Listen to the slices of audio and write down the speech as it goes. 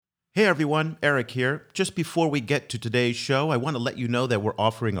Hey everyone, Eric here. Just before we get to today's show, I want to let you know that we're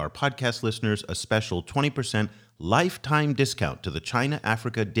offering our podcast listeners a special 20% lifetime discount to the China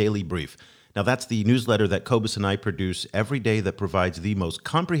Africa Daily Brief. Now that's the newsletter that Cobus and I produce every day that provides the most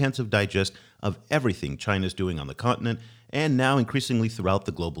comprehensive digest of everything China's doing on the continent and now increasingly throughout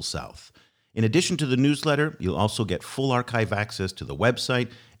the global south. In addition to the newsletter, you'll also get full archive access to the website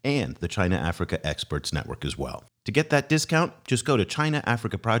and the China Africa Experts Network as well. To get that discount, just go to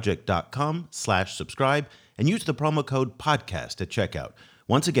chinaafricaproject.com/subscribe and use the promo code podcast at checkout.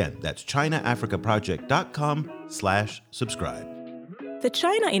 Once again, that's chinaafricaproject.com/subscribe. The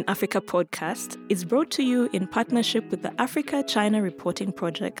China in Africa podcast is brought to you in partnership with the Africa-China Reporting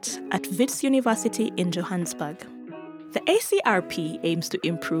Project at Wits University in Johannesburg. The ACRP aims to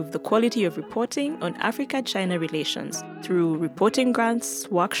improve the quality of reporting on Africa-China relations through reporting grants,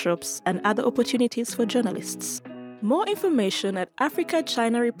 workshops, and other opportunities for journalists. More information at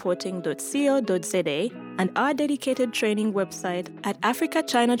africachinareporting.co.za and our dedicated training website at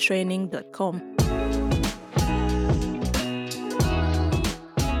africachinatraining.com.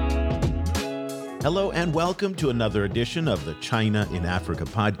 Hello and welcome to another edition of the China in Africa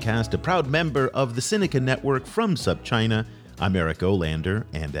podcast, a proud member of the Sinica Network from SupChina. I'm Eric Olander,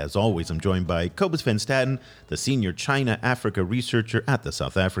 and as always, I'm joined by Cobus van Staden, the senior China-Africa researcher at the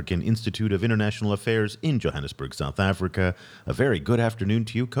South African Institute of International Affairs in Johannesburg, South Africa. A very good afternoon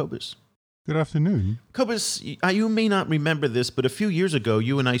to you, Cobus. Good afternoon. Cobus, you may not remember this, but a few years ago,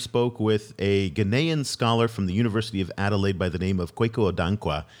 you and I spoke with a Ghanaian scholar from the University of Adelaide by the name of Kwaku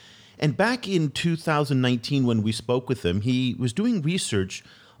Odankwa. And back in 2019, when we spoke with him, he was doing research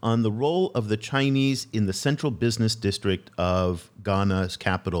on the role of the Chinese in the central business district of Ghana's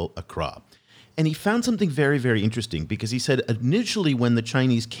capital, Accra. And he found something very, very interesting because he said initially when the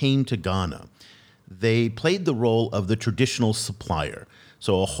Chinese came to Ghana, they played the role of the traditional supplier.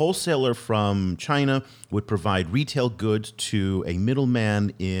 So a wholesaler from China would provide retail goods to a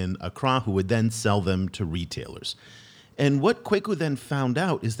middleman in Accra who would then sell them to retailers. And what Kwaku then found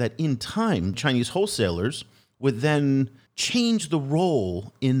out is that in time, Chinese wholesalers would then change the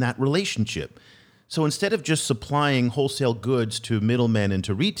role in that relationship. So instead of just supplying wholesale goods to middlemen and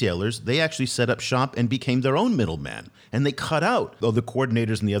to retailers, they actually set up shop and became their own middleman. And they cut out the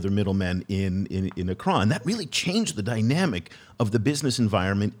coordinators and the other middlemen in Accra. And that really changed the dynamic of the business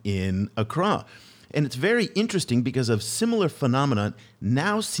environment in Accra. And it's very interesting because a similar phenomenon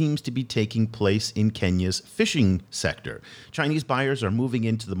now seems to be taking place in Kenya's fishing sector. Chinese buyers are moving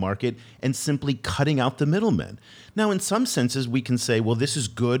into the market and simply cutting out the middlemen. Now, in some senses, we can say, well, this is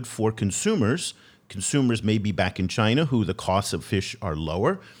good for consumers. Consumers may be back in China, who the costs of fish are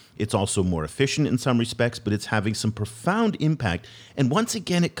lower. It's also more efficient in some respects, but it's having some profound impact. And once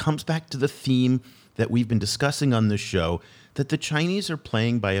again, it comes back to the theme that we've been discussing on this show, that the Chinese are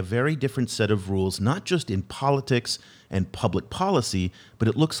playing by a very different set of rules, not just in politics and public policy, but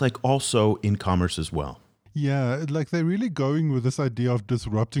it looks like also in commerce as well. Yeah, like they're really going with this idea of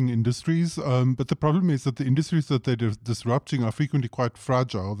disrupting industries. But the problem is that the industries that they're disrupting are frequently quite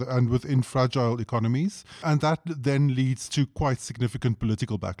fragile and within fragile economies. And that then leads to quite significant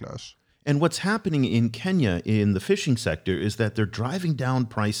political backlash. And what's happening in Kenya in the fishing sector is that they're driving down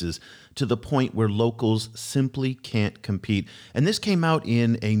prices to the point where locals simply can't compete. And this came out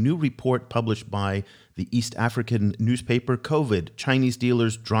in a new report published by the East African newspaper COVID. Chinese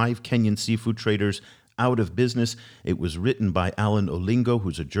dealers drive Kenyan seafood traders out of business. It was written by Alan Olingo,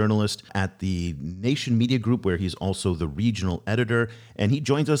 who's a journalist at the Nation Media Group, where he's also the regional editor. And he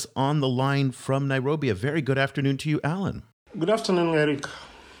joins us on the line from Nairobi. A very good afternoon to you, Alan. Good afternoon, Eric.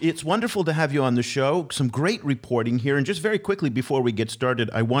 It's wonderful to have you on the show. Some great reporting here. And just very quickly before we get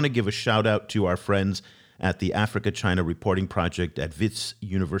started, I want to give a shout out to our friends at the Africa-China Reporting Project at Wits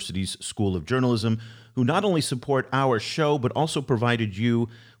University's School of Journalism, who not only support our show, but also provided you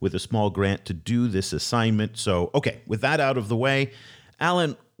with a small grant to do this assignment. So, okay, with that out of the way,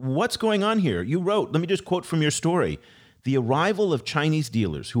 Alan, what's going on here? You wrote, let me just quote from your story, "The arrival of Chinese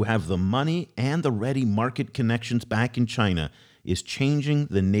dealers who have the money and the ready market connections back in China is changing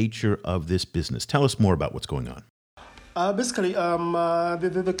the nature of this business." Tell us more about what's going on. Basically,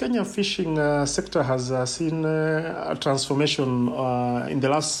 the Kenyan fishing sector has seen a transformation in the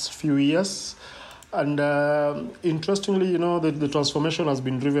last few years. And interestingly, the transformation has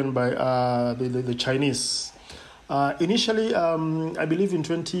been driven by the Chinese. Initially, I believe in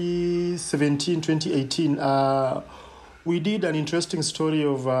 2017, 2018, we did an interesting story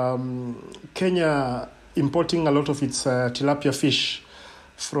of Kenya importing a lot of its tilapia fish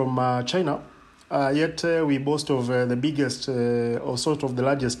from China. Yet we boast of the biggest or sort of the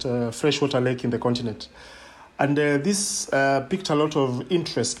largest freshwater lake in the continent. And this piqued a lot of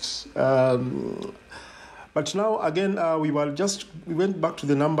interest. But now again, we went back to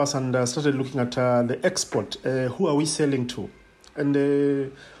the numbers and started looking at the export. Who are we selling to?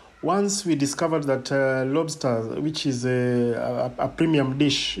 And once we discovered that lobster, which is a premium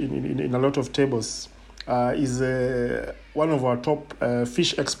dish in a lot of tables, is one of our top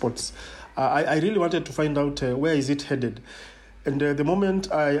fish exports, I really wanted to find out where is it headed. And the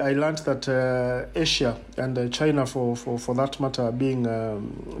moment I learned that Asia and China, for that matter, being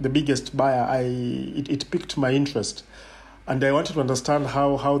the biggest buyer, it piqued my interest. And I wanted to understand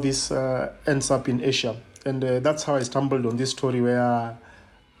how this ends up in Asia. And that's how I stumbled on this story where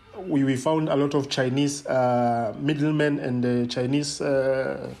we found a lot of Chinese middlemen and Chinese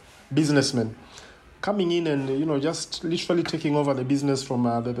businessmen coming in and, just literally taking over the business from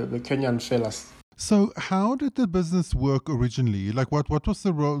the Kenyan fellas. So how did the business work originally? Like what was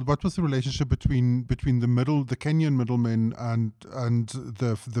the role? What was the relationship between the Kenyan middlemen and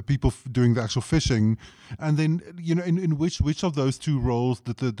the people doing the actual fishing, and then in which of those two roles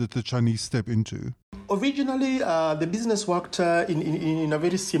did the Chinese step into? Originally, the business worked in a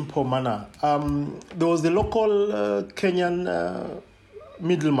very simple manner. There was the local Kenyan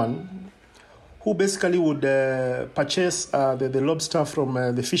middleman who basically would purchase the lobster from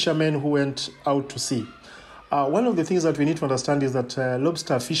the fishermen who went out to sea. One of the things that we need to understand is that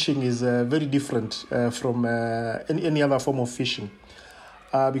lobster fishing is very different from any other form of fishing.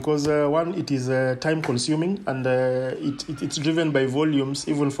 Because one, it is time consuming, and it's driven by volumes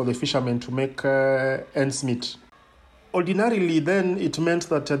even for the fishermen to make ends meet. Ordinarily then it meant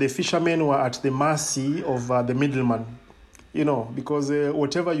that the fishermen were at the mercy of the middleman. Because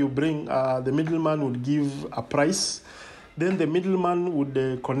whatever you bring, the middleman would give a price. Then the middleman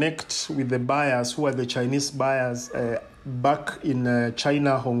would connect with the buyers, who are the Chinese buyers, back in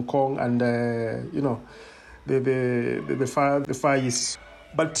China, Hong Kong, and the Far East.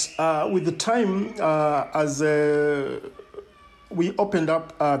 But with the time, as we opened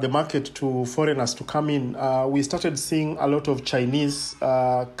up the market to foreigners to come in, we started seeing a lot of Chinese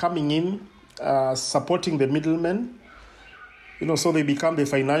coming in, supporting the middlemen. So they become the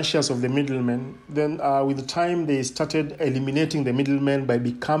financiers of the middlemen. Then with the time, they started eliminating the middlemen by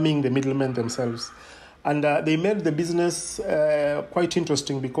becoming the middlemen themselves. And they made the business quite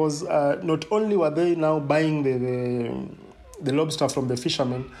interesting because not only were they now buying the lobster from the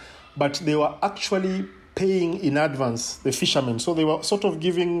fishermen, but they were actually paying in advance the fishermen. So they were sort of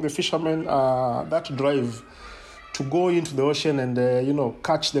giving the fishermen that drive to go into the ocean and,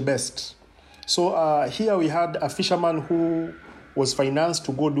 catch the best. So here we had a fisherman who was financed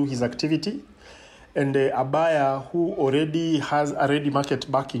to go do his activity, and a buyer who already has a ready market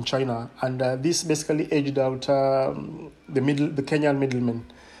back in China. And this basically edged out the Kenyan middlemen.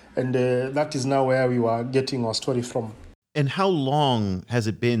 And that is now where we were getting our story from. And how long has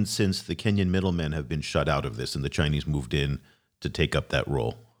it been since the Kenyan middlemen have been shut out of this and the Chinese moved in to take up that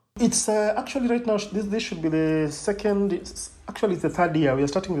role? It's actually right now, this should be the second, actually it's the third year. We are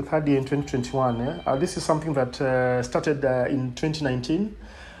starting the third year in 2021. This is something that started in 2019.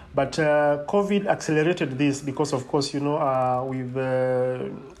 But COVID accelerated this because, of course, with a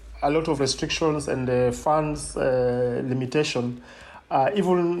lot of restrictions and funds limitation,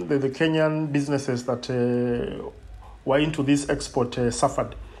 even the Kenyan businesses that were into this export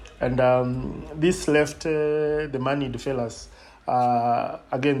suffered. And this left the moneyed fellas.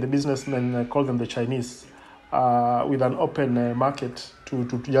 Again, the businessmen call them the Chinese, with an open market to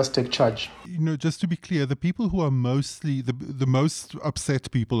just take charge. Just to be clear, the people who are mostly the most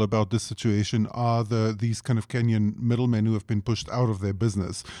upset people about this situation are these kind of Kenyan middlemen who have been pushed out of their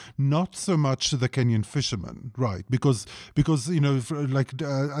business, not so much the Kenyan fishermen, right? Because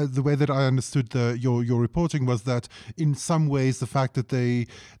the way that I understood your reporting was that in some ways the fact that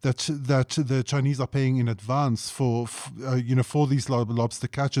the Chinese are paying in advance for these lobster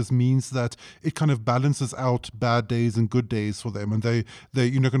catches means that it kind of balances out bad days and good days for them, and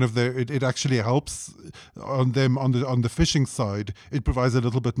it actually helps on them on the fishing side. It provides a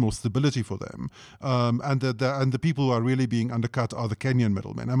little bit more stability for them, and the people who are really being undercut are the Kenyan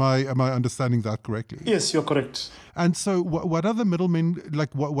middlemen. Am I understanding that correctly? Yes, you're correct. And so, what are the middlemen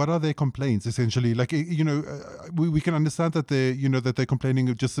like? What are their complaints essentially? Like, we can understand that they're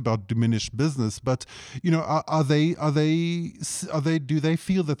complaining just about diminished business, but do they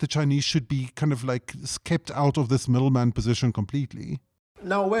feel that the Chinese should be kind of like kept out of this middleman position completely?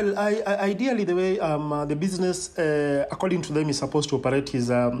 Now, well, ideally, the way the business, according to them, is supposed to operate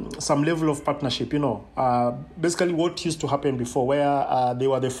is some level of partnership. Basically, what used to happen before, where they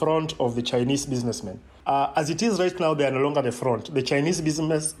were the front of the Chinese businessmen. As it is right now, they are no longer the front. The Chinese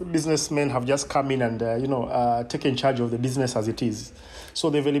businessmen have just come in and taken charge of the business as it is. So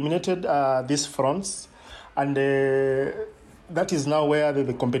they've eliminated these fronts, and that is now where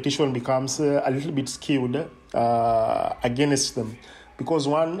the competition becomes a little bit skewed against them. Because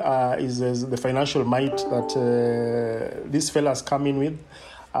one is the financial might that these fellas come in with.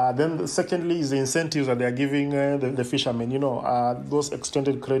 Then secondly is the incentives that they are giving the fishermen. Those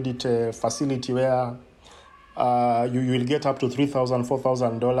extended credit facility where you will get up to $3,000,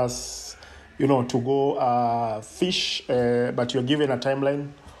 $4,000, to go fish, but you're given a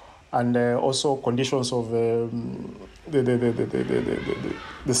timeline and also conditions of the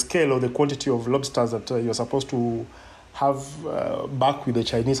scale or the quantity of lobsters that you're supposed to have back with the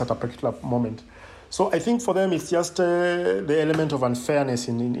Chinese at a particular moment. So I think for them it's just the element of unfairness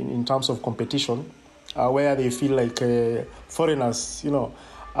in terms of competition, where they feel like foreigners,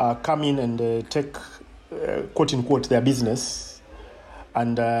 come in and take, quote unquote, their business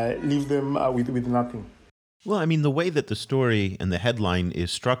and leave them with nothing. Well, I mean, the way that the story and the headline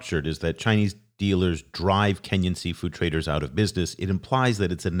is structured is that Chinese dealers drive Kenyan seafood traders out of business. It implies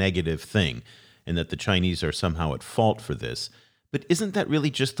that it's a negative thing and that the Chinese are somehow at fault for this. But isn't that really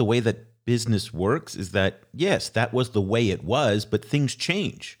just the way that business works? Is that, yes, that was the way it was, but things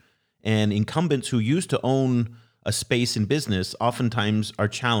change. And incumbents who used to own a space in business oftentimes are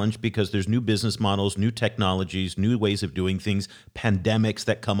challenged because there's new business models, new technologies, new ways of doing things, pandemics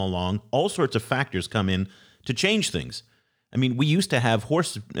that come along, all sorts of factors come in to change things. I mean, we used to have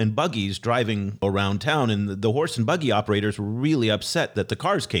horse and buggies driving around town, and the horse and buggy operators were really upset that the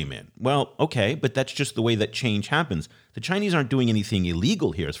cars came in. Well, okay, but that's just the way that change happens. The Chinese aren't doing anything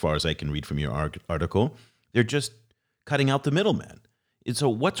illegal here, as far as I can read from your article. They're just cutting out the middleman. And so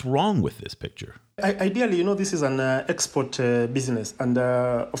what's wrong with this picture? Ideally, this is an export business. And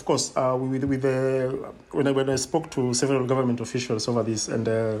of course, when I spoke to several government officials over this, and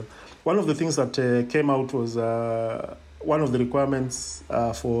one of the things that came out was one of the requirements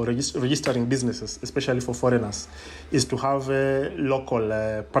for registering businesses, especially for foreigners, is to have local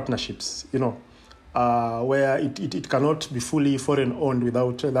partnerships, where it cannot be fully foreign-owned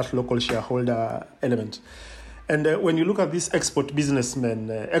without that local shareholder element. And when you look at these export businesses,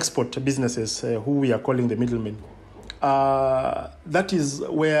 who we are calling the middlemen, that is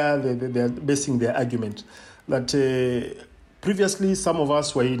where they're basing their argument. That previously some of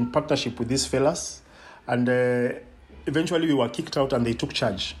us were in partnership with these fellas, and eventually we were kicked out and they took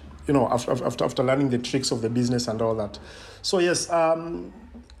charge, after learning the tricks of the business and all that. So yes,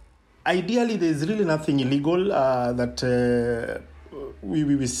 ideally there's really nothing illegal that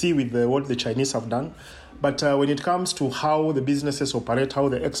we see with what the Chinese have done. But when it comes to how the businesses operate, how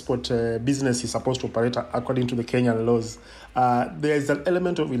the export business is supposed to operate according to the Kenyan laws, there is an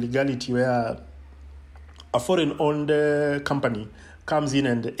element of illegality where a foreign-owned company comes in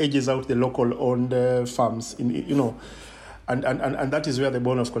and edges out the local-owned farms, and that is where the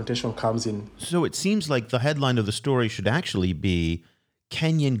bone of contention comes in. So it seems like the headline of the story should actually be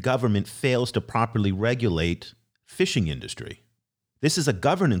Kenyan government fails to properly regulate fishing industry. This is a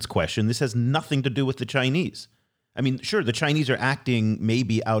governance question. This has nothing to do with the Chinese. I mean, sure, the Chinese are acting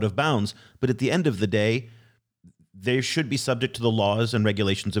maybe out of bounds, but at the end of the day, they should be subject to the laws and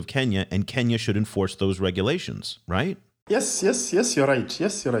regulations of Kenya, and Kenya should enforce those regulations, right? Yes, you're right.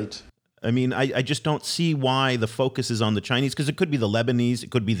 Yes, you're right. I mean, I just don't see why the focus is on the Chinese, because it could be the Lebanese, it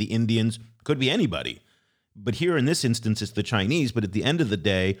could be the Indians, it could be anybody. But here in this instance, it's the Chinese. But at the end of the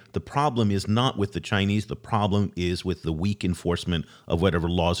day, the problem is not with the Chinese. The problem is with the weak enforcement of whatever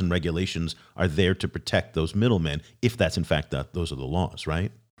laws and regulations are there to protect those middlemen, if that's in fact those are the laws,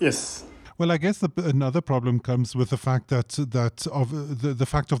 right? Yes. Well, I guess another problem comes with the fact that the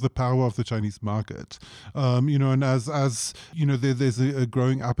fact of the power of the Chinese market, and as there's a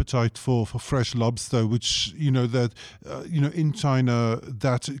growing appetite for fresh lobster, which in China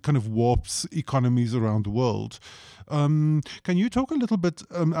that kind of warps economies around the world. Can you talk a little bit,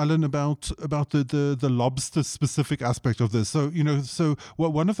 Alan, about the lobster specific aspect of this? So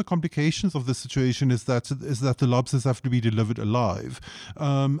one of the complications of this situation is that the lobsters have to be delivered alive,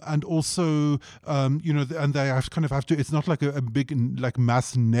 and also and they have to. It's not like a big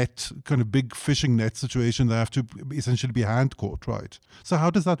mass net kind of big fishing net situation. They have to essentially be hand caught, right? So how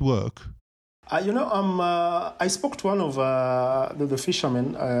does that work? I spoke to one of the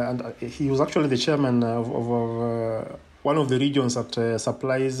fishermen, and he was actually the chairman of one of the regions that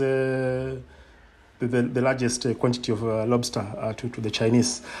supplies the largest quantity of lobster to the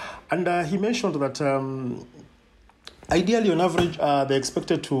Chinese. And he mentioned that ideally, on average, they're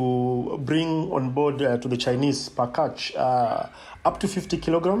expected to bring on board to the Chinese per catch up to 50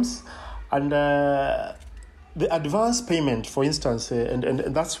 kilograms. And the advance payment, for instance, and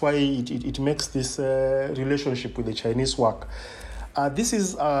that's why it makes this relationship with the Chinese work. This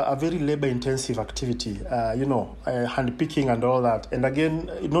is a very labor-intensive activity, hand picking and all that. And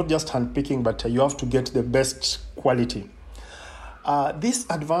again, not just hand picking, but you have to get the best quality. This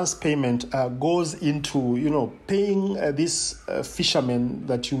advance payment goes into, paying these fishermen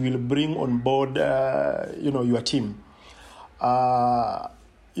that you will bring on board, your team.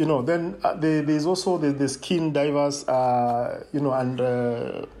 Then there's also the skin divers, and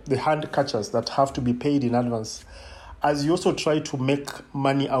the hand catchers that have to be paid in advance, as you also try to make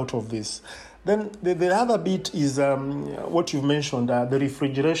money out of this. Then the other bit is what you've mentioned, the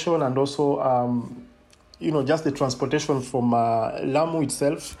refrigeration and also, just the transportation from Lamu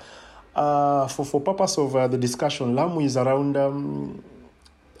itself. For purpose of the discussion, Lamu is around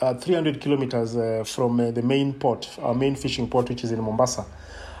 300 kilometers from the main port, our main fishing port, which is in Mombasa.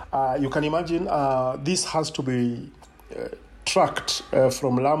 You can imagine this has to be trucked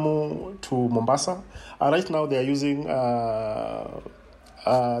from Lamu to Mombasa. Right now they are using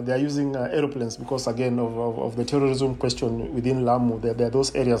aeroplanes because, again, of the terrorism question within Lamu.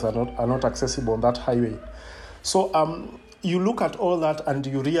 Those areas are not accessible on that highway. So you look at all that and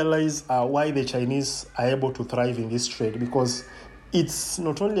you realize why the Chinese are able to thrive in this trade, because it's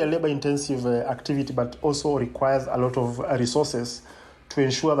not only a labor-intensive activity, but also requires a lot of resources to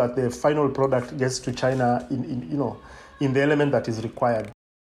ensure that the final product gets to China in the element that is required.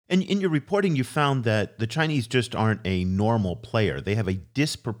 And in your reporting, you found that the Chinese just aren't a normal player. They have a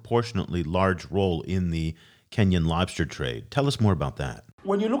disproportionately large role in the Kenyan lobster trade. Tell us more about that.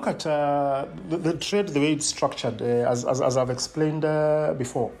 When you look at the trade, the way it's structured, as I've explained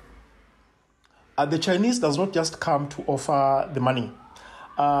before, the Chinese does not just come to offer the money.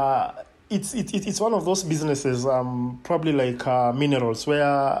 It's one of those businesses, probably like minerals,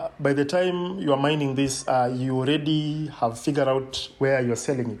 where by the time you are mining this, you already have figured out where you're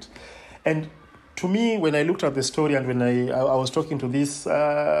selling it. And to me, when I looked at the story and when I was talking to these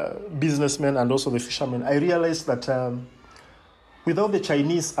businessmen and also the fishermen, I realized that without the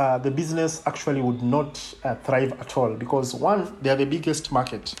Chinese, the business actually would not thrive at all, because one, they are the biggest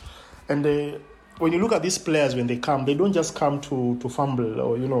market. And when you look at these players, when they come, they don't just come to fumble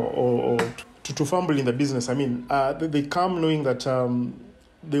or to fumble in the business. I mean, they come knowing that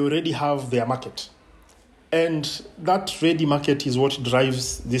they already have their market. And that ready market is what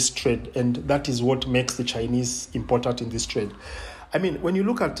drives this trade, and that is what makes the Chinese important in this trade. I mean, when you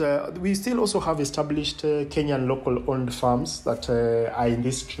look at, we still also have established Kenyan local-owned farms that are in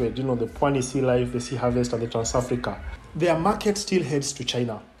this trade, the Pwani Sea Life, the Sea Harvest, and the Trans-Africa. Their market still heads to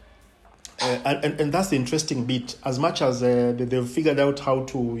China. And that's the interesting bit. As much as they've figured out how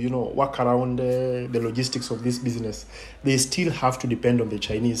to, work around the logistics of this business, they still have to depend on the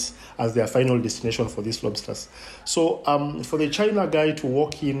Chinese as their final destination for these lobsters. So for the China guy to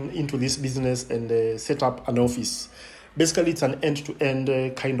walk into this business and set up an office, basically it's an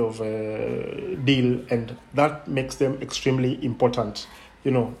end-to-end kind of deal, and that makes them extremely important,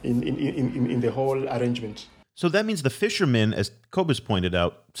 in the whole arrangement. So that means the fishermen, as Cobus pointed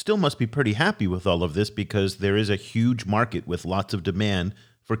out, still must be pretty happy with all of this, because there is a huge market with lots of demand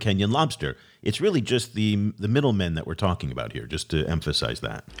for Kenyan lobster. It's really just the middlemen that we're talking about here, just to emphasize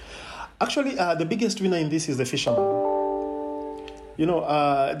that. Actually, the biggest winner in this is the fishermen.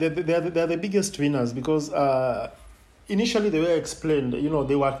 They're the biggest winners because initially they were explained,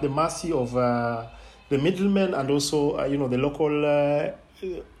 they were at the mercy of the middlemen and also, the local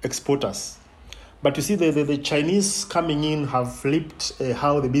exporters. But you see, the Chinese coming in have flipped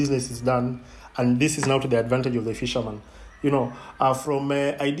how the business is done, and this is now to the advantage of the fisherman. From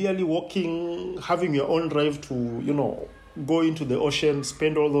ideally having your own drive to, go into the ocean,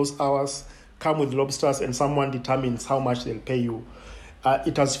 spend all those hours, come with lobsters, and someone determines how much they'll pay you.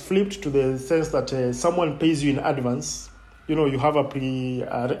 It has flipped to the sense that someone pays you in advance. You have a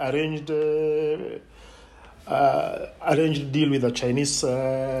pre-arranged deal with a Chinese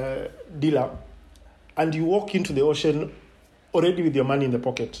dealer, and you walk into the ocean already with your money in the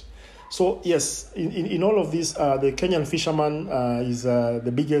pocket. So yes, in all of this, the Kenyan fisherman is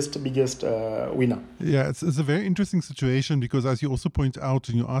the biggest winner. Yeah, it's a very interesting situation because, as you also point out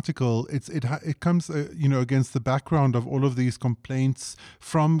in your article, it comes against the background of all of these complaints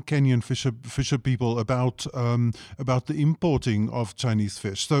from Kenyan fisher people about the importing of Chinese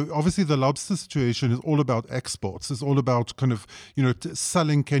fish. So obviously the lobster situation is all about exports. It's all about kind of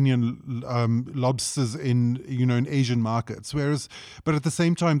selling Kenyan lobsters in Asian markets. But at the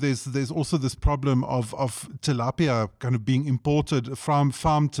same time, there's also this problem of tilapia kind of being imported from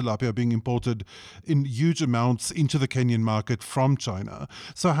farm tilapia being imported in huge amounts into the Kenyan market from China.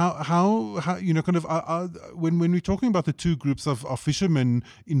 So how when we're talking about the two groups of fishermen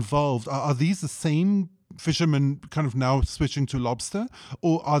involved, are these the same fishermen kind of now switching to lobster,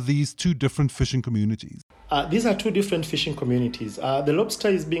 or are these two different fishing communities? These are two different fishing communities. The lobster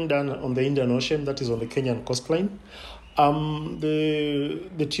is being done on the Indian Ocean, that is on the Kenyan coastline. The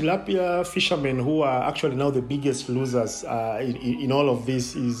tilapia fishermen, who are actually now the biggest losers in all of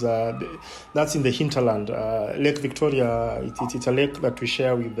this, is that's in the hinterland. Lake Victoria, it's a lake that we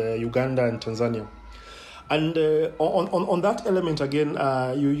share with Uganda and Tanzania. And on that element again,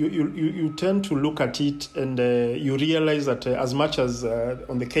 you tend to look at it and you realize that as much as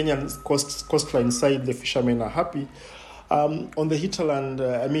on the Kenyan coastline side the fishermen are happy, on the hinterland,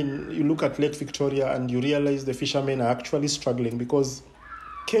 you look at Lake Victoria and you realize the fishermen are actually struggling because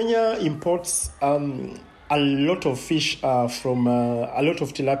Kenya imports a lot of fish a lot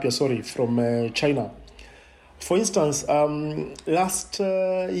of tilapia, from China. For instance, last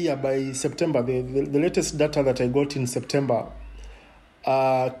year by September, the latest data that I got in September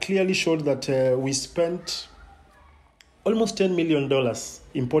clearly showed that we spent almost $10 million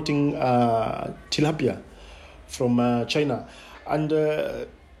importing tilapia from China. And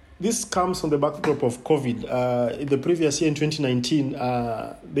this comes on the backdrop of COVID. In the previous year, in 2019,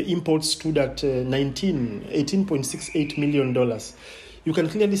 the imports stood at $18.68 million. You can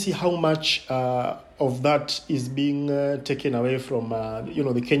clearly see how much of that is being taken away from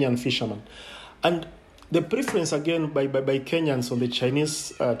the Kenyan fishermen. And the preference again by Kenyans on the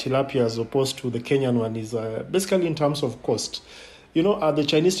Chinese tilapia as opposed to the Kenyan one is basically in terms of cost. The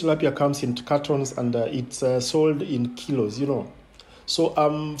Chinese tilapia comes in cartons and it's sold in kilos, So,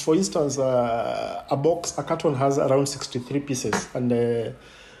 for instance, a carton has around 63 pieces. And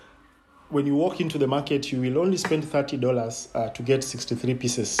when you walk into the market, you will only spend $30 to get 63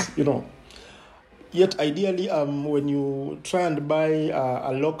 pieces, Yet, ideally, when you try and buy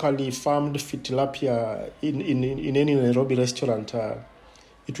a locally farmed tilapia in any Nairobi restaurant,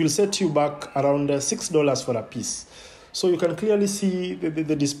 it will set you back around $6 for a piece. So you can clearly see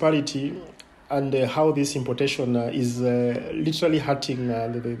the disparity and how this importation is literally hurting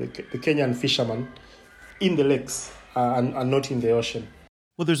the Kenyan fishermen in the lakes and not in the ocean.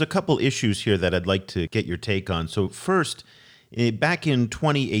 Well, there's a couple issues here that I'd like to get your take on. So first, back in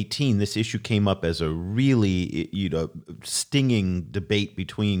 2018, this issue came up as a really stinging debate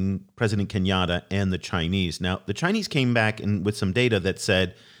between President Kenyatta and the Chinese. Now, the Chinese came back with some data that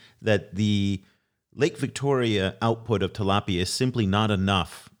said that the Lake Victoria output of tilapia is simply not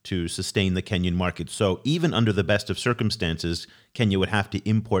enough to sustain the Kenyan market. So even under the best of circumstances, Kenya would have to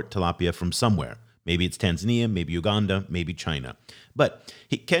import tilapia from somewhere. Maybe it's Tanzania, maybe Uganda, maybe China. But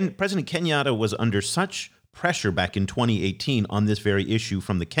President Kenyatta was under such pressure back in 2018 on this very issue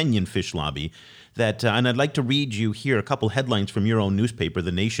from the Kenyan fish lobby that, and I'd like to read you here a couple headlines from your own newspaper,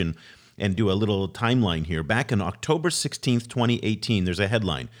 The Nation, and do a little timeline here. Back on October 16th, 2018, there's a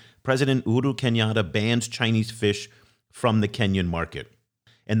headline: President Uhuru Kenyatta bans Chinese fish from the Kenyan market.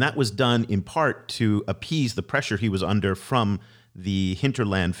 And that was done in part to appease the pressure he was under from the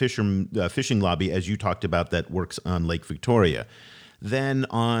hinterland fishing lobby, as you talked about, that works on Lake Victoria. Then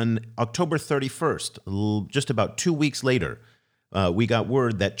on October 31st, just about 2 weeks later, we got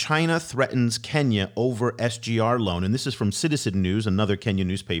word that China threatens Kenya over SGR loan. And this is from Citizen News, another Kenyan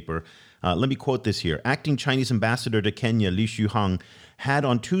newspaper. Let me quote this here. Acting Chinese ambassador to Kenya, Li Shuhang, had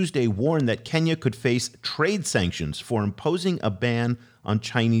on Tuesday warned that Kenya could face trade sanctions for imposing a ban on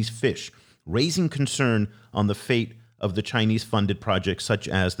Chinese fish, raising concern on the fate of the Chinese-funded projects such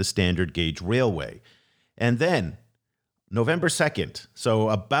as the Standard Gauge Railway. And then, November 2nd, so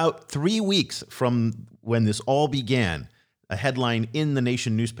about 3 weeks from when this all began, a headline in the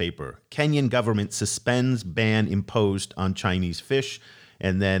Nation newspaper: Kenyan government suspends ban imposed on Chinese fish.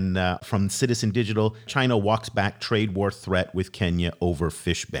 And then from Citizen Digital, China walks back trade war threat with Kenya over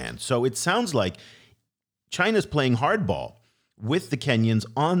fish ban. So it sounds like China's playing hardball with the Kenyans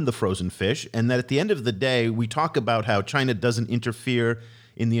on the frozen fish, and that at the end of the day, we talk about how China doesn't interfere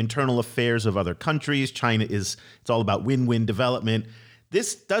in the internal affairs of other countries. It's all about win-win development.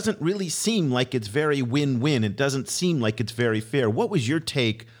 this doesn't really seem like it's very win-win. It doesn't seem like it's very fair. What was your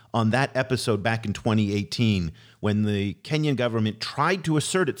take on that episode back in 2018 when the Kenyan government tried to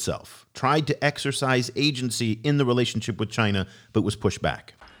assert itself, tried to exercise agency in the relationship with China, but was pushed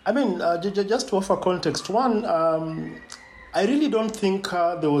back? I mean, just to offer context, one, I really don't think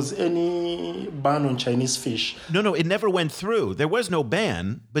there was any ban on Chinese fish. No, it never went through. There was no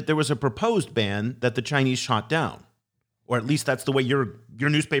ban, but there was a proposed ban that the Chinese shot down. Or at least that's the way your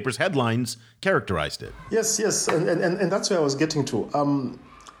newspaper's headlines characterized it. Yes, and that's where I was getting to.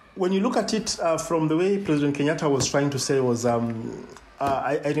 When you look at it from the way President Kenyatta was trying to say was,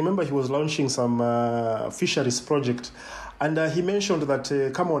 I remember he was launching some fisheries project, and he mentioned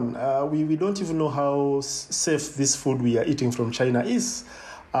that, come on, we don't even know how safe this food we are eating from China is.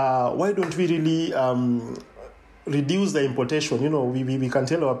 Why don't we really reduce the importation? We can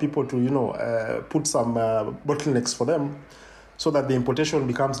tell our people to, put some bottlenecks for them so that the importation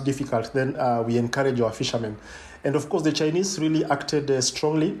becomes difficult. Then we encourage our fishermen. And of course, the Chinese really acted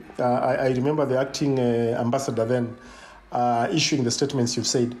strongly. I remember the acting ambassador then issuing the statements you've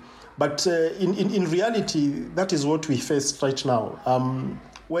said. But in reality, that is what we face right now,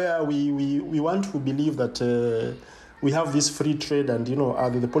 where we want to believe that we have this free trade and,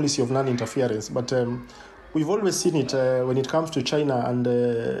 the policy of non-interference. But we've always seen it when it comes to China and,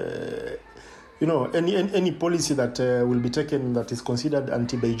 any policy that will be taken that is considered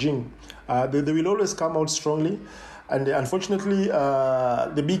anti-Beijing, they will always come out strongly. And unfortunately,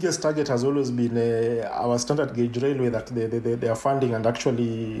 the biggest target has always been our standard gauge railway that they are funding and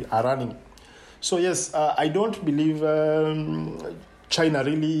actually are running. So yes, I don't believe China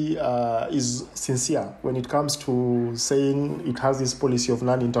really is sincere when it comes to saying it has this policy of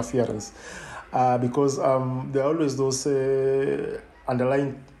non-interference, because there are always those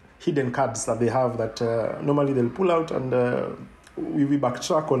underlying hidden cards that they have that normally they'll pull out, and we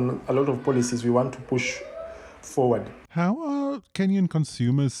backtrack on a lot of policies we want to push forward. How are Kenyan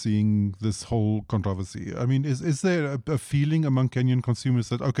consumers seeing this whole controversy? I mean, is there a feeling among Kenyan consumers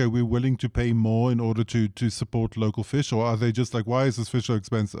that, okay, we're willing to pay more in order to support local fish, or are they just like, why is this fish so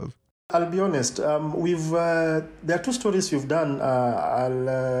expensive? I'll be honest. There are two stories we've done.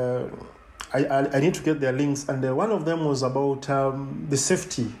 I need to get their links, and one of them was about the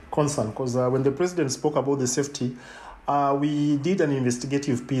safety concern, because when the president spoke about the safety, we did an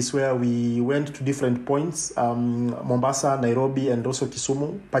investigative piece where we went to different points, Mombasa, Nairobi, and also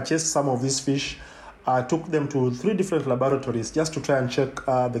Kisumu, purchased some of these fish, took them to 3 different laboratories just to try and check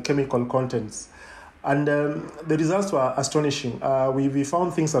the chemical contents. And the results were astonishing. We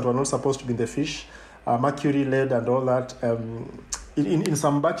found things that were not supposed to be in the fish, mercury, lead, and all that. In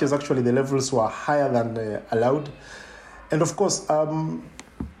some batches, actually, the levels were higher than allowed. And of course,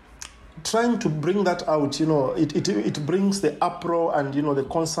 trying to bring that out, it brings the uproar and, the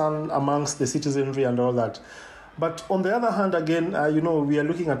concern amongst the citizenry and all that. But on the other hand, again, we are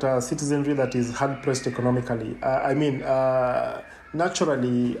looking at a citizenry that is hard-pressed economically.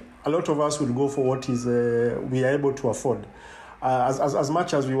 Naturally, a lot of us will go for what is we are able to afford. As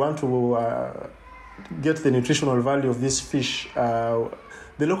much as we want to get the nutritional value of this fish,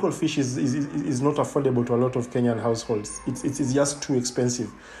 the local fish is not affordable to a lot of Kenyan households. It's just too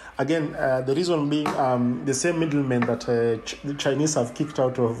expensive. Again, the reason being the same middlemen that the Chinese have kicked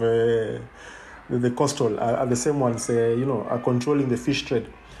out of the coastal are the same ones, are controlling the fish trade.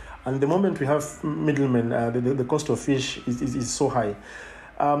 And the moment we have middlemen, the cost of fish is so high.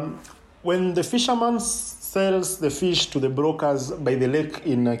 When the fisherman sells the fish to the brokers by the lake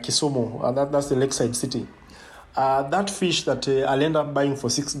in Kisumu, that's the lakeside city, that fish that I'll end up buying for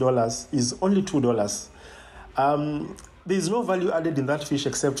 $6 is only $2. There is no value added in that fish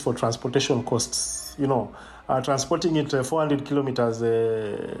except for transportation costs. Transporting it 400 kilometers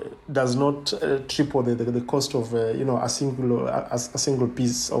does not triple the cost of a single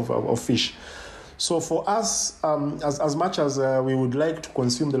piece of fish. So for us, as much as we would like to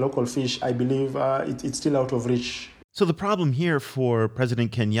consume the local fish, I believe it's still out of reach. So the problem here for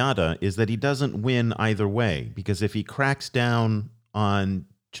President Kenyatta is that he doesn't win either way, because if he cracks down on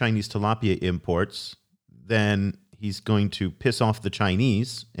Chinese tilapia imports, then he's going to piss off the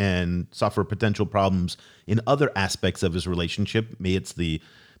Chinese and suffer potential problems in other aspects of his relationship.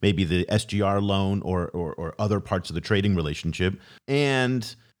 Maybe the SGR loan or other parts of the trading relationship.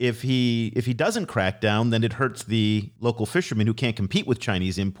 And if he doesn't crack down, then it hurts the local fishermen who can't compete with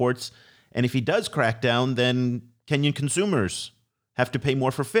Chinese imports. And if he does crack down, then Kenyan consumers have to pay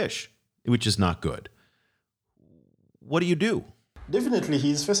more for fish, which is not good. What do you do? Definitely,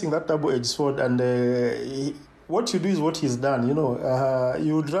 he's facing that double-edged sword, and what you do is what he's done. You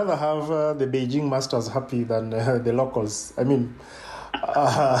would rather have the Beijing masters happy than the locals. I mean,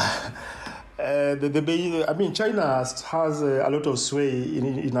 China has a lot of sway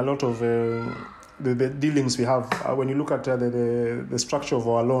in a lot of the dealings we have. When you look at the structure of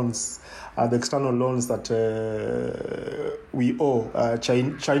our loans, the external loans that we owe,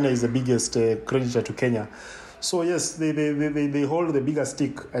 China is the biggest creditor to Kenya. So yes, they hold the bigger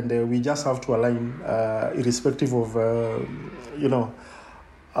stick, and we just have to align, irrespective of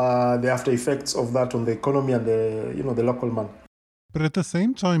the after effects of that on the economy and the local man. But at the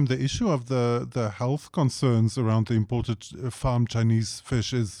same time, the issue of the health concerns around the imported farmed Chinese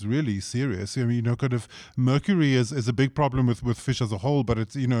fish is really serious. I mean, kind of mercury is a big problem with fish as a whole, but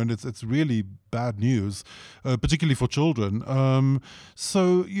it's, and it's really bad news, particularly for children.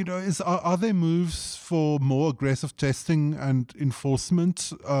 So, are there moves for more aggressive testing and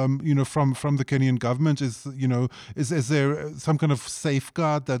enforcement, from the Kenyan government? Is there some kind of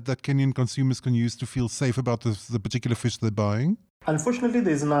safeguard that Kenyan consumers can use to feel safe about the particular fish they're buying? Unfortunately,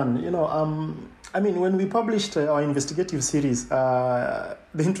 there's none. When we published our investigative series, the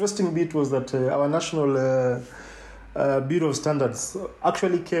interesting bit was that our National Bureau of Standards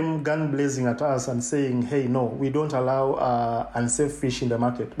actually came gun blazing at us and saying, hey, no, we don't allow unsafe fish in the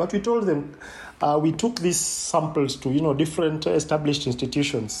market. But we told them we took these samples to, different established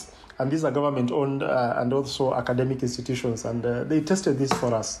institutions. And these are government-owned and also academic institutions. And they tested this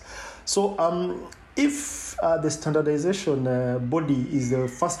for us. So if the standardization body is the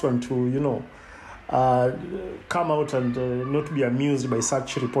first one to, come out and not be amused by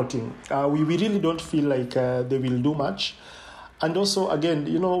such reporting, we really don't feel like they will do much. And also, again,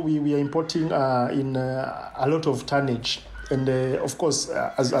 we are importing in a lot of tonnage. And of course,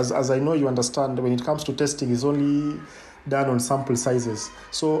 as I know you understand, when it comes to testing, it's only done on sample sizes.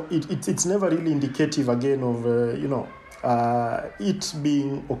 So it's never really indicative, again, of, it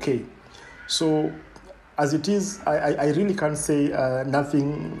being okay. So as it is, I really can't say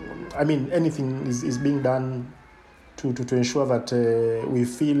anything is being done to ensure that we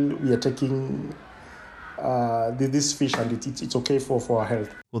feel we are taking this fish and it's okay for our health.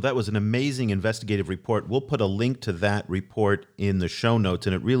 Well, that was an amazing investigative report. We'll put a link to that report in the show notes,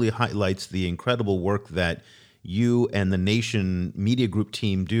 and it really highlights the incredible work that you and the Nation Media Group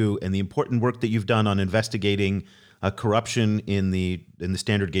team do, and the important work that you've done on investigating corruption in the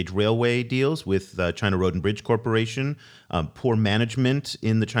standard gauge railway deals with China Road and Bridge Corporation, poor management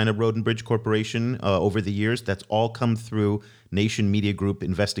in the China Road and Bridge Corporation over the years. That's all come through Nation Media Group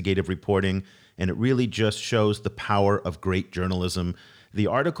investigative reporting, and it really just shows the power of great journalism. The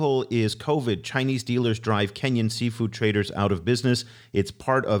article is COVID, Chinese Dealers Drive Kenyan Seafood Traders Out of Business. It's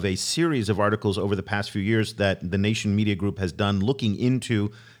part of a series of articles over the past few years that the Nation Media Group has done looking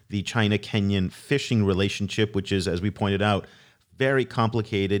into the China-Kenyan fishing relationship, which is, as we pointed out, very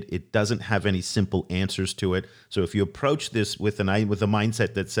complicated. It doesn't have any simple answers to it. So if you approach this with a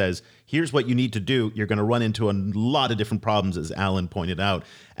mindset that says, here's what you need to do, you're going to run into a lot of different problems, as Alan pointed out.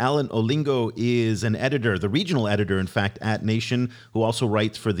 Alan Olingo is an editor, the regional editor, in fact, at Nation, who also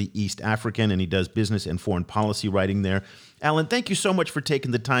writes for the East African, and he does business and foreign policy writing there. Alan, thank you so much for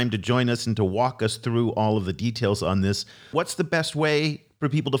taking the time to join us and to walk us through all of the details on this. What's the best way for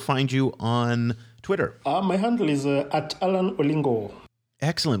people to find you on Twitter? My handle is at Alan Olingo.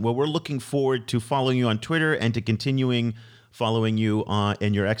 Excellent. Well, we're looking forward to following you on Twitter and to continuing following you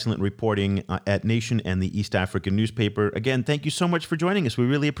and your excellent reporting at Nation and the East African newspaper. Again, thank you so much for joining us. We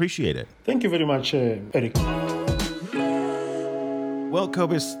really appreciate it. Thank you very much, Eric. Well,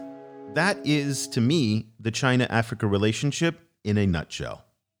 Cobus, that is, to me, the China-Africa relationship in a nutshell.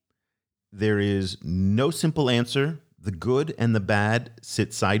 There is no simple answer. The good and the bad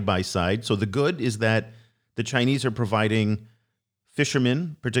sit side by side. So the good is that the Chinese are providing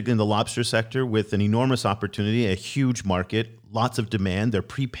fishermen, particularly in the lobster sector, with an enormous opportunity, a huge market, lots of demand. They're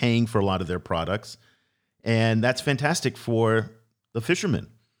prepaying for a lot of their products. And that's fantastic for the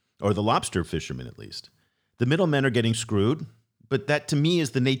fishermen, or the lobster fishermen at least. The middlemen are getting screwed, but that to me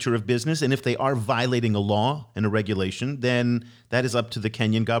is the nature of business. And if they are violating a law and a regulation, then that is up to the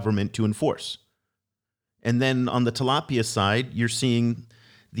Kenyan government to enforce. And then on the tilapia side, you're seeing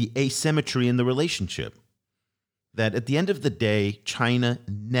the asymmetry in the relationship. That at the end of the day, China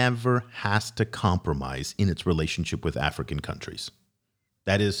never has to compromise in its relationship with African countries.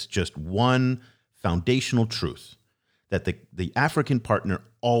 That is just one foundational truth, that the African partner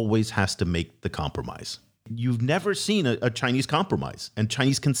always has to make the compromise. You've never seen a Chinese compromise and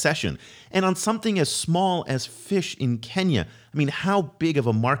Chinese concession. And on something as small as fish in Kenya, I mean, how big of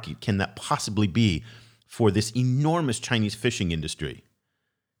a market can that possibly be for this enormous Chinese fishing industry?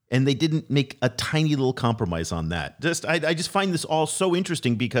 And they didn't make a tiny little compromise on that. I just find this all so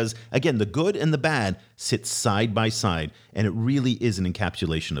interesting because, again, the good and the bad sit side by side, and it really is an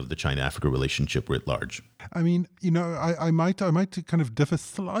encapsulation of the China-Africa relationship writ large. I mean, I might kind of differ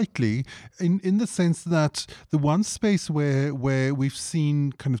slightly in the sense that the one space where we've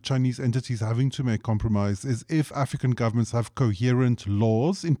seen kind of Chinese entities having to make compromise is if African governments have coherent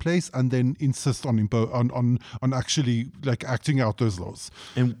laws in place and then insist on actually like acting out those laws.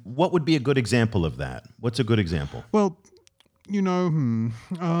 And what would be a good example of that? What's a good example? Well, I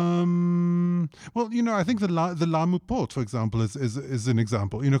think the Lamu port, for example, is an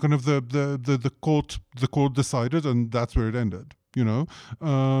example. Kind of the court decided, and that's where it ended. I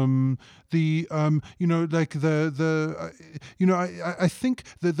think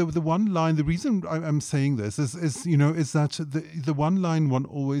the one line, the reason I'm saying this is that the one line one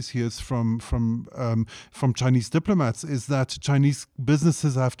always hears from Chinese diplomats is that Chinese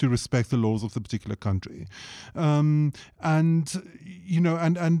businesses have to respect the laws of the particular country, but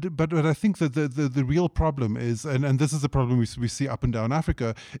I think that the real problem is, and this is the problem we see up and down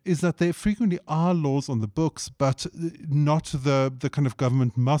Africa, is that there frequently are laws on the books, but not the kind of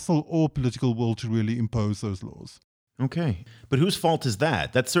government muscle or political will to really impose those laws. Okay. But whose fault is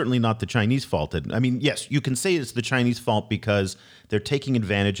that? That's certainly not the Chinese fault. I mean, yes, you can say it's the Chinese fault because they're taking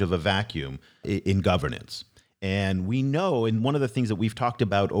advantage of a vacuum in governance. And we know, and one of the things that we've talked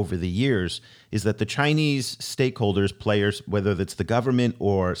about over the years is that the Chinese stakeholders, players, whether it's the government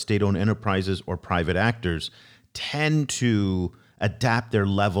or state-owned enterprises or private actors, tend to adapt their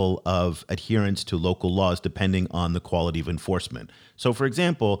level of adherence to local laws depending on the quality of enforcement. So, for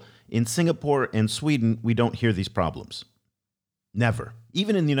example, in Singapore and Sweden, we don't hear these problems. Never.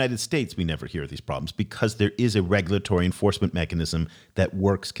 Even in the United States, we never hear these problems because there is a regulatory enforcement mechanism that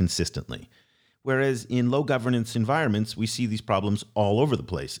works consistently. Whereas in low governance environments, we see these problems all over the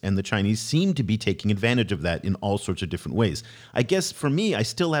place. And the Chinese seem to be taking advantage of that in all sorts of different ways. I guess for me, I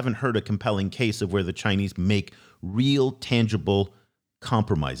still haven't heard a compelling case of where the Chinese make real, tangible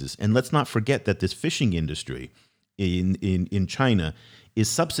compromises. And let's not forget that this fishing industry in China is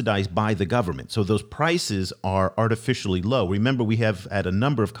subsidized by the government. So those prices are artificially low. Remember, we have had a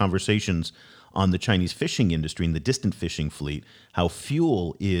number of conversations on the Chinese fishing industry and the distant fishing fleet, how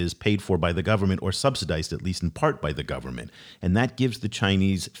fuel is paid for by the government or subsidized at least in part by the government. And that gives the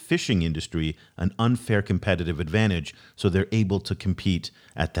Chinese fishing industry an unfair competitive advantage, so they're able to compete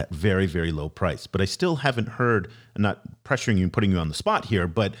at that very, very low price. But I still haven't heard, I'm not pressuring you and putting you on the spot here,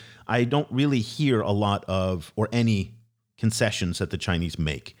 but I don't really hear a lot of or any concessions that the Chinese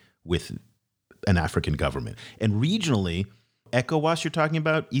make with an African government. And regionally, ECOWAS you're talking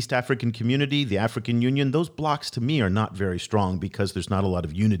about, East African Community, the African Union, those blocks to me are not very strong because there's not a lot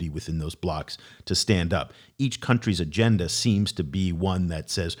of unity within those blocks to stand up. Each country's agenda seems to be one that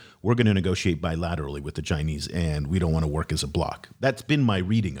says, we're going to negotiate bilaterally with the Chinese and we don't want to work as a bloc. That's been my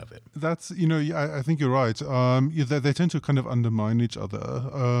reading of it. That's, I think you're right. They tend to kind of undermine each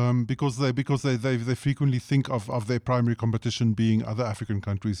other because they frequently think of their primary competition being other African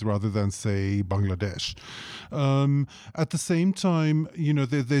countries rather than, say, Bangladesh. At the same time,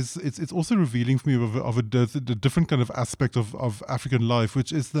 it's also revealing for me of a different kind of aspect of African life,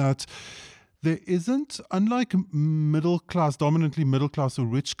 which is that there isn't, unlike dominantly middle class or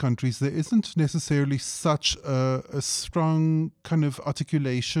rich countries, there isn't necessarily such a strong kind of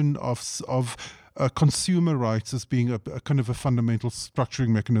articulation of consumer rights as being a kind of a fundamental structuring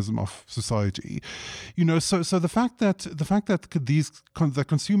mechanism of society, So the fact that the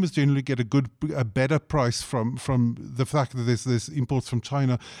consumers generally get a better price from the fact that there's imports from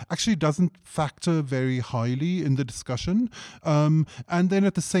China actually doesn't factor very highly in the discussion. And then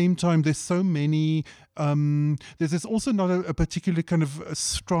at the same time, there's so many. There's also not a particularly kind of a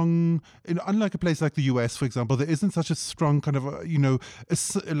strong, unlike a place like the US, for example, there isn't such a strong kind of,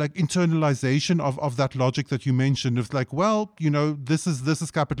 like internalization of that logic that you mentioned. It's like, well, this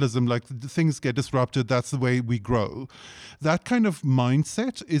is capitalism, like things get disrupted, that's the way we grow. That kind of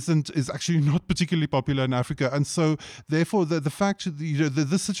mindset is actually not particularly popular in Africa. And so therefore the fact,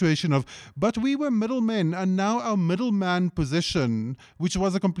 this situation of, but we were middlemen and now our middleman position, which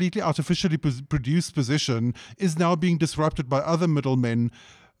was a completely artificially produced position, is now being disrupted by other middlemen,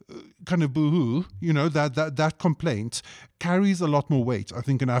 kind of boohoo, that complaint carries a lot more weight, I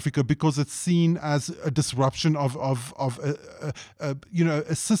think, in Africa, because it's seen as a disruption of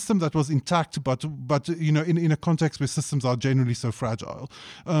a system that was intact, but in a context where systems are generally so fragile.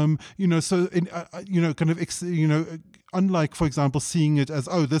 Unlike, for example, seeing it as,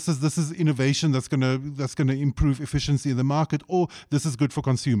 this is innovation that's gonna improve efficiency in the market, or this is good for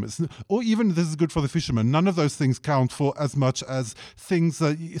consumers, or even this is good for the fishermen. None of those things count for as much as things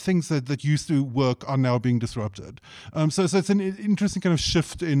that used to work are now being disrupted. So it's an interesting kind of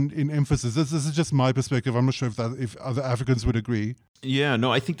shift in emphasis. This is just my perspective. I'm not sure if other Africans would agree. Yeah,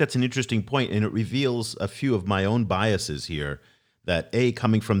 no, I think that's an interesting point, and it reveals a few of my own biases here. That A,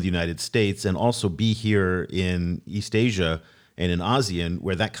 coming from the United States, and also B, here in East Asia and in ASEAN,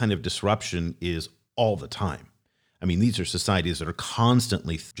 where that kind of disruption is all the time. I mean, these are societies that are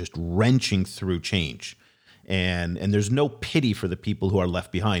constantly just wrenching through change. And there's no pity for the people who are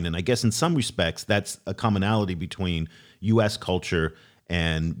left behind. And I guess in some respects, that's a commonality between U.S. culture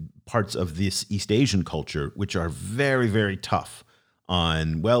and parts of this East Asian culture, which are very, very tough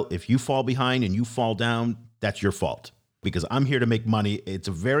on, well, if you fall behind and you fall down, that's your fault. Because I'm here to make money. It's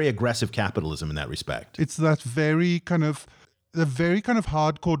a very aggressive capitalism in that respect. It's that very kind of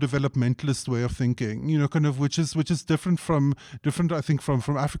hardcore developmentalist way of thinking, which is different, I think, from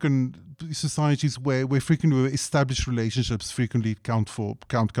African societies where frequently established relationships frequently count for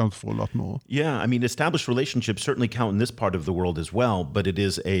a lot more. Yeah, I mean, established relationships certainly count in this part of the world as well, but it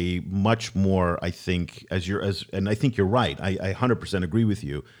is a much more, I think, and I think you're right. I 100% agree with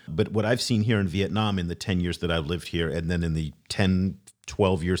you. But what I've seen here in Vietnam in the 10 years that I've lived here, and then in the 10,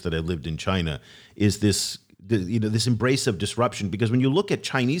 12 years that I lived in China, is this embrace of disruption. Because when you look at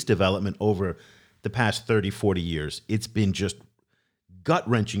Chinese development over the past 30, 40 years, it's been just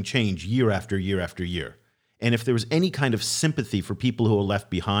gut-wrenching change year after year after year. And if there was any kind of sympathy for people who were left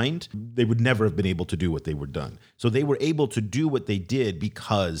behind, they would never have been able to do what they were done. So they were able to do what they did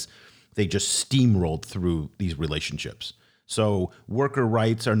because they just steamrolled through these relationships. So worker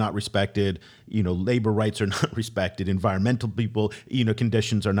rights are not respected, labor rights are not respected, environmental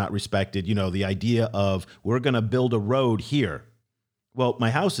conditions are not respected. The idea of we're going to build a road here. Well, my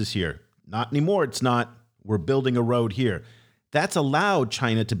house is here. Not anymore. It's not. We're building a road here. That's allowed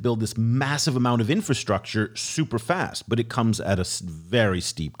China to build this massive amount of infrastructure super fast, but it comes at a very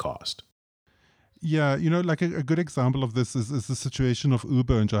steep cost. Yeah, like a good example of this is the situation of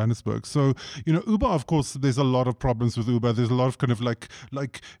Uber in Johannesburg. So, Uber, of course, there's a lot of problems with Uber. There's a lot of kind of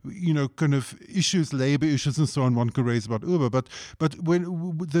kind of issues, labor issues and so on one could raise about Uber. But when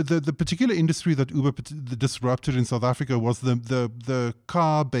the particular industry that Uber disrupted in South Africa was the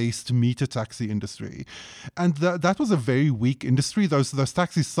car-based meter taxi industry. And that was a very weak industry. Those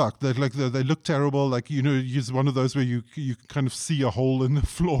taxis sucked. They look terrible. Use one of those where you kind of see a hole in the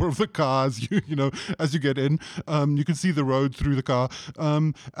floor of the car as you get in. You can see the road through the car.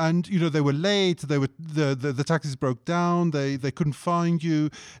 And they were late. The taxis broke down. They couldn't find you.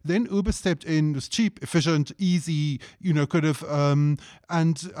 Then Uber stepped in. It was cheap, efficient, easy, and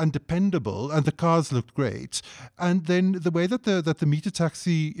dependable. And the cars looked great. And then the way that the meter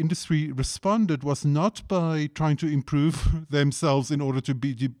taxi industry responded was not by trying to improve themselves in order to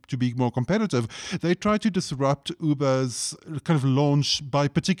be more competitive. They tried to disrupt Uber's kind of launch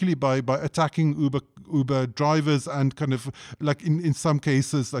particularly by attacking Uber drivers and kind of in some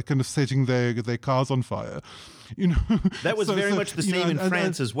cases kind of setting their cars on fire. That was very much the same in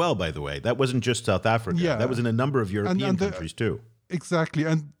France as well, by the way. That wasn't just South Africa. Yeah. That was in a number of European countries too. Exactly.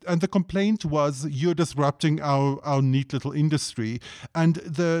 And the complaint was, you're disrupting our neat little industry. And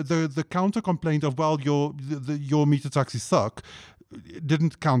the counter complaint of, well, your meter taxis suck,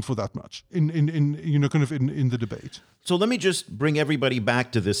 didn't count for that much in the debate. So let me just bring everybody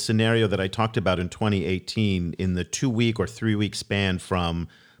back to this scenario that I talked about in 2018 in the 2-week or 3-week span from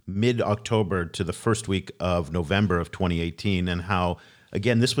mid-October to the first week of November of 2018, and how,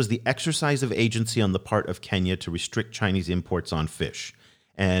 again, this was the exercise of agency on the part of Kenya to restrict Chinese imports on fish,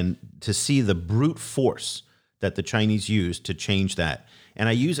 and to see the brute force that the Chinese used to change that. And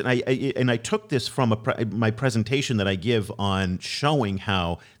I took this from my presentation that I give on showing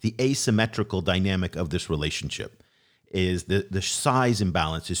how the asymmetrical dynamic of this relationship is the size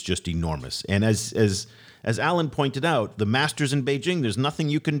imbalance is just enormous. And as Alan pointed out, the masters in Beijing, there's nothing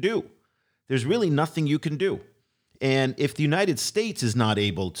you can do. There's really nothing you can do. And if the United States is not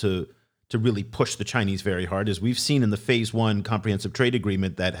able to really push the Chinese very hard, as we've seen in the Phase 1 Comprehensive Trade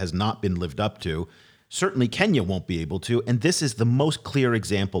Agreement that has not been lived up to, certainly Kenya won't be able to, and this is the most clear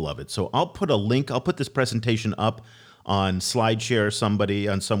example of it. So I'll put a link, I'll put this presentation up on SlideShare somebody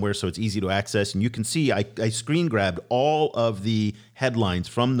on somewhere so it's easy to access. And you can see I screen grabbed all of the headlines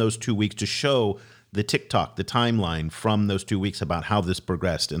from those 2 weeks to show the TikTok, the timeline from those 2 weeks about how this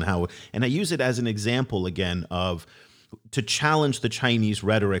progressed and I use it as an example again of to challenge the Chinese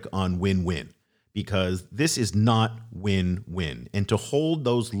rhetoric on win-win, because this is not win-win. And to hold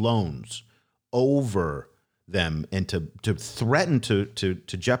those loans over them and to threaten to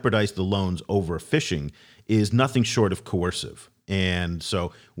jeopardize the loans over fishing is nothing short of coercive. And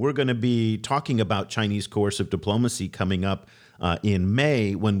so we're going to be talking about Chinese coercive diplomacy coming up in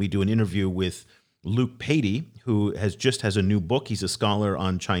May when we do an interview with Luke Patey, who has a new book. He's a scholar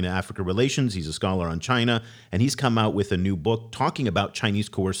on China-Africa relations. He's a scholar on China, and he's come out with a new book talking about Chinese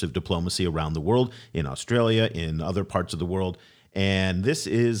coercive diplomacy around the world, in Australia, in other parts of the world. And this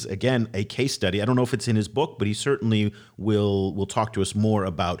is, again, a case study. I don't know if it's in his book, but he certainly will talk to us more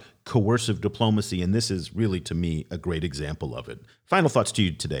about coercive diplomacy. And this is really, to me, a great example of it. Final thoughts to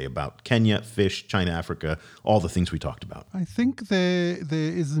you today about Kenya, fish, China, Africa, all the things we talked about. I think there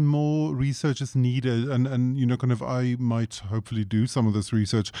is more research is needed, and kind of I might hopefully do some of this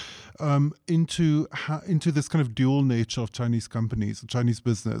research into this kind of dual nature of Chinese companies, Chinese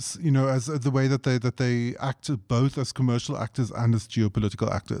business, as the way that they act both as commercial actors and as geopolitical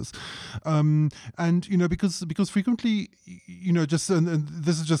actors, because frequently, just and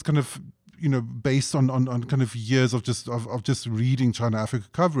this is just kind of based on kind of years of just reading China-Africa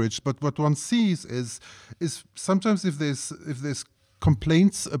coverage. But what one sees is sometimes if there's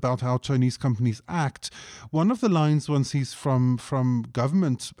complaints about how Chinese companies act, one of the lines one sees from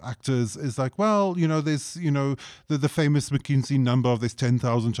government actors is like, well, there's, the famous McKinsey number of there's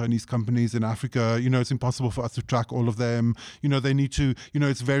 10,000 Chinese companies in Africa, it's impossible for us to track all of them, they need to,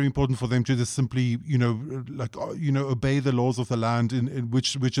 it's very important for them to just simply, obey the laws of the land in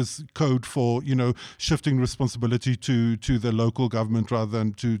which is code for, shifting responsibility to the local government rather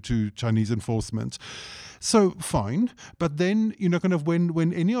than to Chinese enforcement. So fine, but then, kind of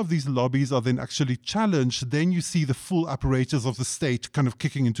when any of these lobbies are then actually challenged, then you see the full apparatus of the state kind of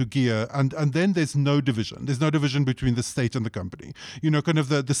kicking into gear, and then there's no division. There's no division between the state and the company. Kind of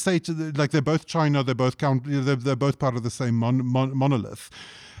the state, like they're both China, they're both part of the same monolith.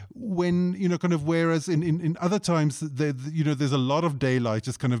 When kind of whereas in other times there's a lot of daylight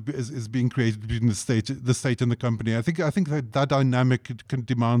is kind of is being created between the state and the company. I think that dynamic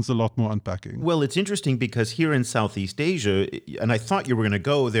demands a lot more unpacking. Well, it's interesting because here in Southeast Asia, and I thought you were going to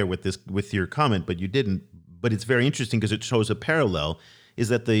go there with your comment, but you didn't. But it's very interesting because it shows a parallel. Is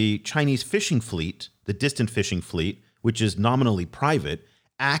that the Chinese fishing fleet, the distant fishing fleet, which is nominally private,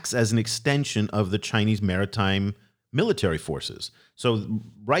 acts as an extension of the Chinese maritime military forces. So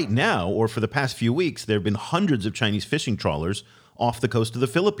right now, or for the past few weeks, there have been hundreds of Chinese fishing trawlers off the coast of the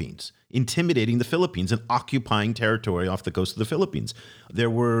Philippines, intimidating the Philippines and occupying territory off the coast of the Philippines. There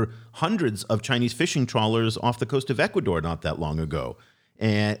were hundreds of Chinese fishing trawlers off the coast of Ecuador not that long ago.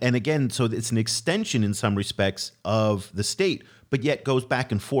 And again, so it's an extension in some respects of the state, but yet goes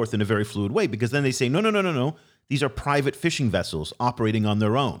back and forth in a very fluid way, because then they say, no. These are private fishing vessels operating on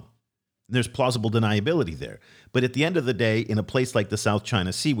their own. There's plausible deniability there. But at the end of the day, in a place like the South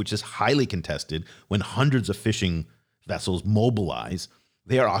China Sea, which is highly contested, when hundreds of fishing vessels mobilize,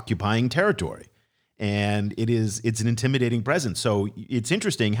 they are occupying territory. And it's an intimidating presence. So it's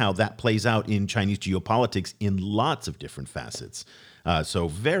interesting how that plays out in Chinese geopolitics in lots of different facets. So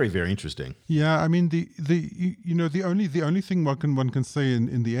very, very interesting. Yeah, I mean the only thing one can say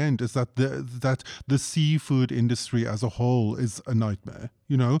in the end is that the seafood industry as a whole is a nightmare.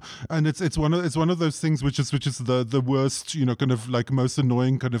 And it's one of those things which is the worst, kind of like most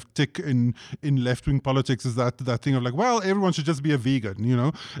annoying kind of tick in left wing politics is that thing of like, well, everyone should just be a vegan.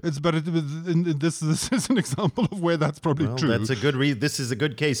 This is an example of where that's probably true. That's a good this is a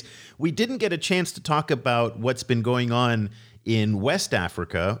good case. We didn't get a chance to talk about what's been going on in West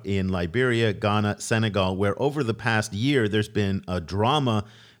Africa, in Liberia, Ghana, Senegal, where over the past year there's been a drama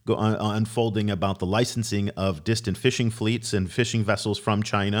unfolding about the licensing of distant fishing fleets and fishing vessels from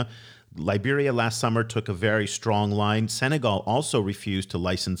China. Liberia last summer took a very strong line. Senegal also refused to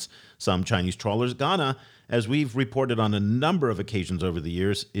license some Chinese trawlers. Ghana, as we've reported on a number of occasions over the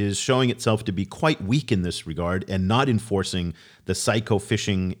years, is showing itself to be quite weak in this regard and not enforcing the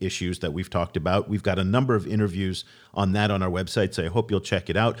psycho-fishing issues that we've talked about. We've got a number of interviews on that on our website, so I hope you'll check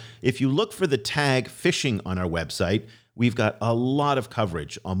it out. If you look for the tag fishing on our website, we've got a lot of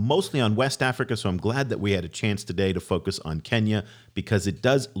coverage, mostly on West Africa, so I'm glad that we had a chance today to focus on Kenya because it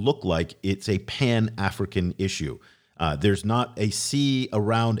does look like it's a pan-African issue. There's not a sea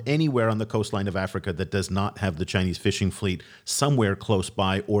around anywhere on the coastline of Africa that does not have the Chinese fishing fleet somewhere close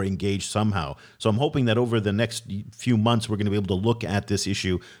by or engaged somehow. So I'm hoping that over the next few months, we're going to be able to look at this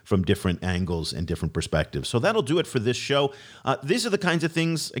issue from different angles and different perspectives. So that'll do it for this show. These are the kinds of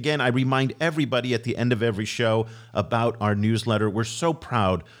things, again, I remind everybody at the end of every show about our newsletter. We're so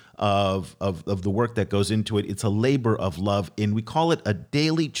proud of the work that goes into it. It's a labor of love, and we call it a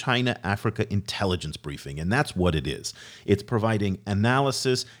daily China-Africa intelligence briefing, and that's what it is. It's providing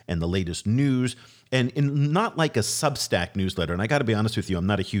analysis and the latest news, and not like a Substack newsletter. And I got to be honest with you, I'm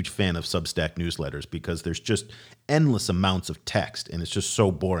not a huge fan of Substack newsletters because there's just endless amounts of text, and it's just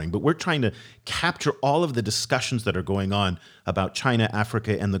so boring. But we're trying to capture all of the discussions that are going on about China,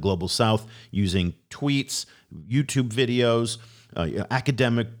 Africa, and the Global South using tweets, YouTube videos,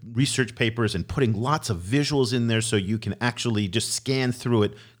 academic research papers, and putting lots of visuals in there so you can actually just scan through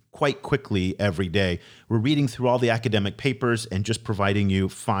it quite quickly every day. We're reading through all the academic papers and just providing you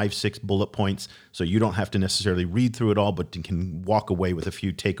 5-6 bullet points so you don't have to necessarily read through it all, but can walk away with a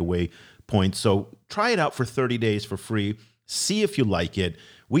few takeaway points. So try it out for 30 days for free. See if you like it.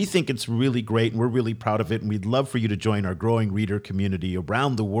 We think it's really great, and we're really proud of it, and we'd love for you to join our growing reader community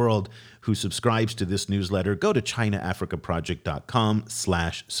around the world who subscribes to this newsletter. Go to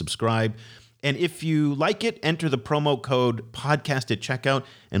ChinaAfricaProject.com/subscribe. And if you like it, enter the promo code podcast at checkout,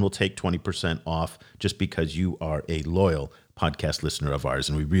 and we'll take 20% off just because you are a loyal podcast listener of ours,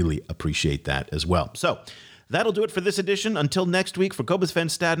 and we really appreciate that as well. So that'll do it for this edition. Until next week, for Cobus Van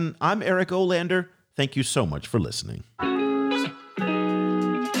Staden, I'm Eric Olander. Thank you so much for listening.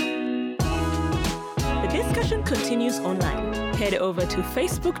 The discussion continues online. Head over to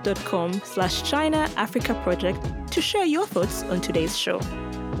facebook.com/China Africa Project to share your thoughts on today's show.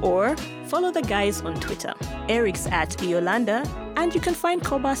 Or follow the guys on Twitter. Eric's at Eolanda, and you can find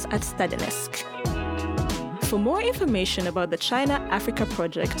Cobus at Stadenesque. For more information about the China Africa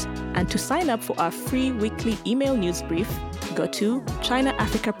Project and to sign up for our free weekly email news brief, go to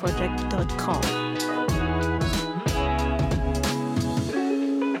ChinaAfricaProject.com.